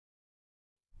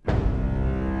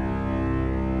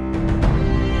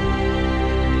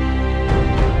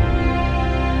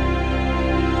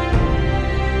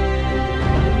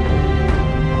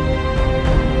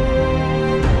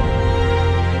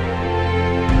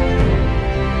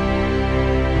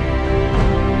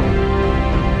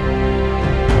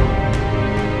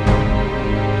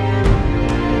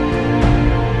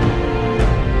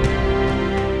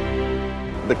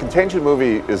Contagion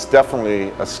movie is definitely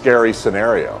a scary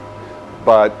scenario,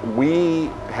 but we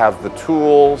have the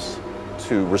tools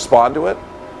to respond to it,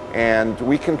 and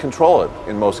we can control it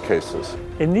in most cases.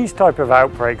 In these type of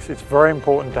outbreaks, it's very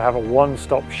important to have a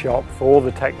one-stop shop for all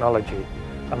the technology.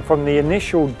 And from the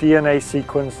initial DNA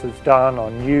sequence that's done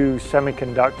on new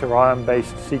semiconductor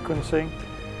ion-based sequencing,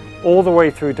 all the way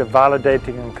through to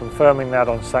validating and confirming that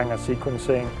on Sanger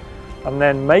sequencing, and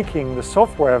then making the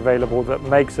software available that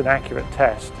makes an accurate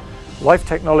test, Life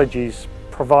Technologies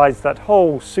provides that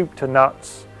whole soup to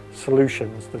nuts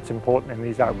solutions that's important in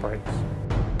these outbreaks.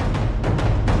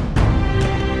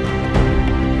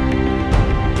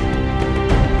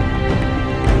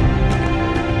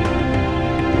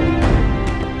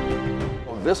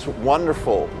 This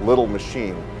wonderful little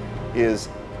machine is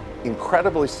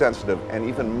incredibly sensitive and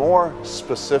even more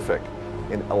specific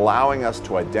in allowing us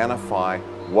to identify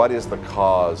what is the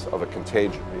cause of a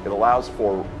contagion. It allows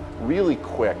for really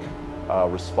quick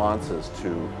responses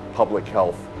to public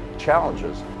health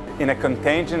challenges. In a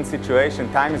contagion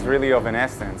situation, time is really of an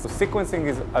essence. Sequencing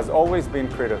has always been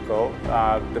critical.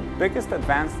 The biggest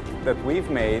advance that we've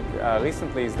made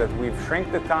recently is that we've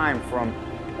shrunk the time from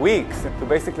weeks to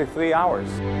basically 3 hours.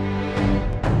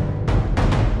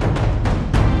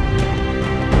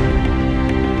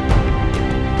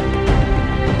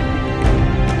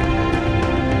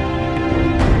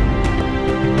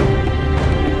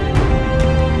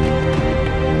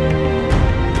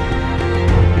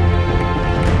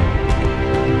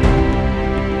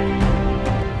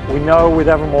 We know with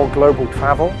ever more global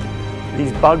travel,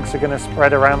 these bugs are going to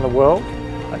spread around the world,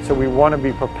 and so we want to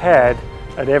be prepared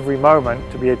at every moment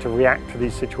to be able to react to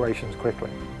these situations quickly.